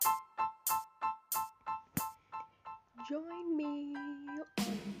Join me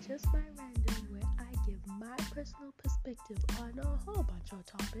on Just My Random, where I give my personal perspective on a whole bunch of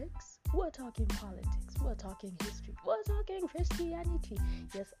topics. We're talking politics, we're talking history, we're talking Christianity.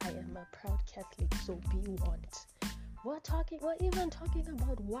 Yes, I am a proud Catholic, so be warned. We're even talking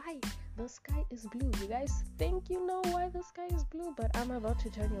about why the sky is blue. You guys think you know why the sky is blue, but I'm about to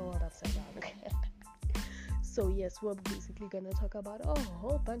turn your world upside down. So yes, we're basically gonna talk about a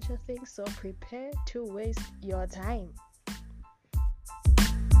whole bunch of things, so prepare to waste your time.